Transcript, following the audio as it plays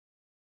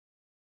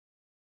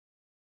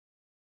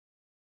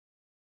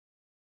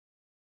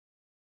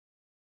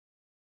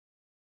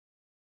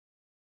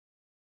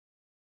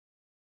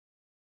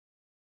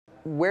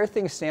Where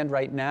things stand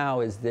right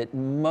now is that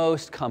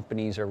most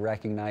companies are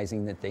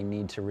recognizing that they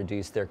need to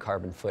reduce their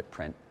carbon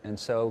footprint. And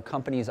so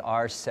companies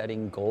are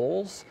setting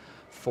goals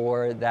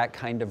for that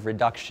kind of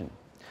reduction.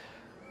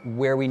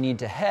 Where we need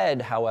to head,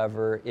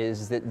 however,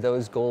 is that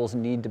those goals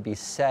need to be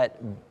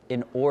set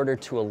in order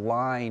to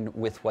align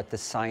with what the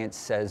science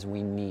says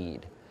we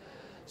need.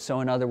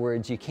 So in other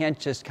words, you can't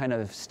just kind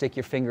of stick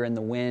your finger in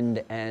the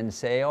wind and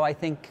say, oh, I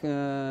think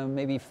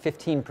maybe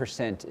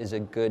 15% is a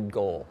good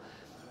goal.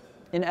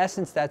 In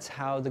essence, that's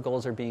how the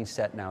goals are being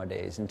set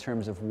nowadays in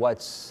terms of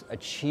what's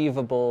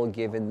achievable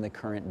given the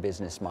current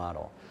business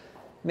model.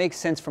 Makes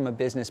sense from a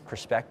business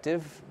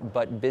perspective,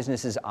 but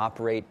businesses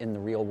operate in the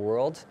real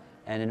world,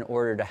 and in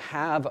order to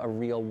have a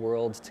real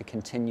world to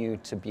continue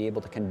to be able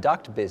to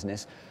conduct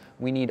business,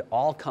 we need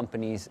all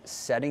companies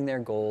setting their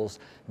goals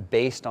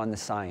based on the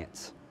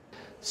science.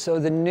 So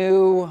the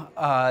new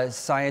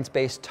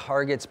science-based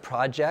targets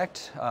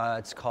project,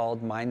 it's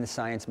called Mind the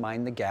Science,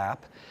 Mind the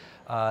Gap,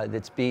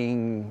 that's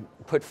being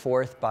put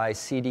forth by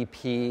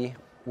CDP,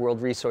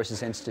 World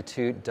Resources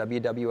Institute,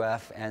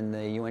 WWF, and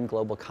the UN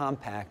Global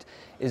Compact,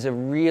 is a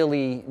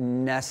really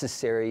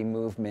necessary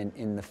movement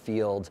in the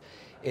field.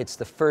 It's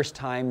the first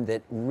time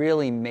that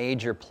really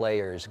major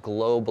players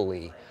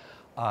globally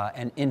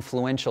and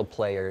influential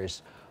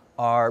players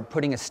are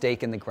putting a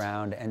stake in the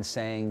ground and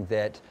saying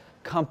that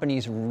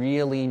companies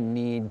really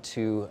need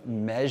to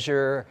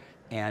measure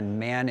and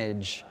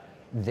manage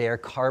their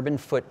carbon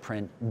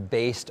footprint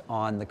based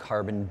on the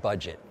carbon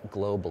budget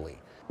globally.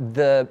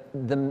 The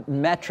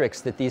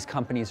metrics that these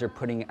companies are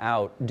putting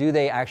out, do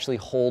they actually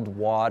hold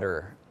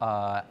water?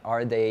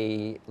 Are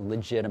they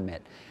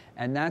legitimate?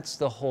 And that's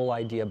the whole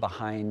idea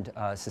behind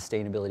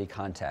sustainability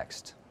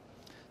context.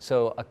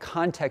 So a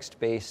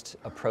context-based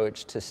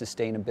approach to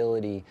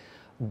sustainability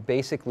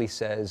basically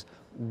says,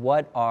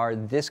 what are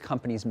this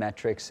company's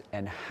metrics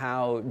and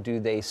how do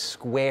they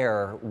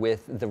square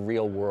with the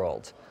real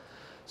world?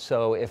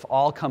 So if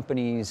all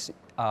companies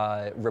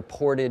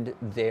reported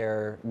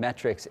their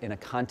metrics in a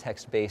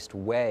context-based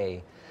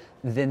way,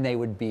 then they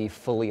would be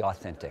fully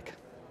authentic.